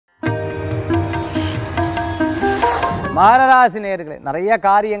மகர ராசி நேயர்களே, நிறைய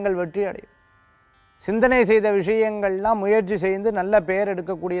காரியங்கள் வெற்றி அடையும். சிந்தனை செய்த விஷயங்கள்லாம் முயற்சி செய்து நல்ல பெயர்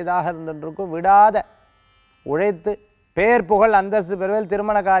எடுக்கக்கூடியதாக இருந்துருக்கும். விடாத உழைத்து பேர் புகழ் அந்தஸ்து பெறுவதில்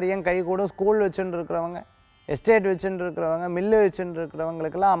திருமண காரியம் கைகூடும். ஸ்கூல் வச்சுட்டு இருக்கிறவங்க, எஸ்டேட் வச்சுட்டு இருக்கிறவங்க, மில்லு வச்சுட்டு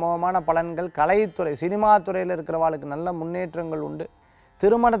இருக்கிறவங்களுக்கெல்லாம் அமோகமான பலன்கள். கலைத்துறை சினிமா துறையில் இருக்கிறவாளுக்கு நல்ல முன்னேற்றங்கள் உண்டு.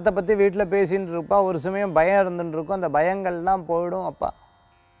 திருமணத்தை பற்றி வீட்டில் பேசின்னு இருப்பா, ஒரு சமயம் பயம் இருந்துட்டு இருக்கும். அந்த பயங்கள்லாம் போயிடும். அப்பா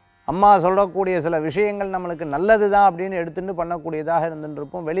அம்மா சொல்லக்கூடிய சில விஷயங்கள் நம்மளுக்கு நல்லது தான் அப்படின்னு எடுத்துகிட்டு பண்ணக்கூடியதாக இருந்துட்டு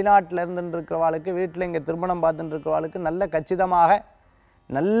இருப்போம். வெளிநாட்டில் இருந்துட்டு இருக்கிறவாளுக்கு, வீட்டில் இங்கே திருமணம் பார்த்துட்டு இருக்கிறவாளுக்கு நல்ல கச்சிதமாக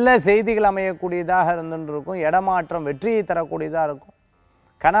நல்ல செய்திகள் அமையக்கூடியதாக இருந்துட்டு இருக்கும். இடமாற்றம் வெற்றியை தரக்கூடியதாக இருக்கும்.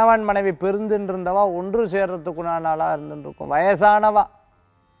 கணவன் மனைவி பிரிந்துட்டு இருந்தவா ஒன்று சேர்றதுக்குண்டான நாளாக இருந்துட்டு இருக்கும்.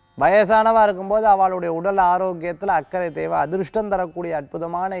 வயசானவா இருக்கும்போது அவளுடைய உடல் ஆரோக்கியத்தில் அக்கறை தேவை. அதிர்ஷ்டம் தரக்கூடிய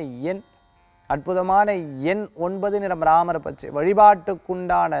அற்புதமான எண் 9. நிறம் ராமர் பச்சை.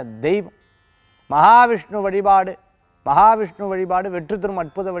 வழிபாட்டுக்குண்டான தெய்வம் மகாவிஷ்ணு வழிபாடு வெற்றி தரும்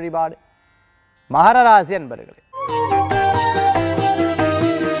அற்புத வழிபாடு. மகர ராசி அன்பர்களே.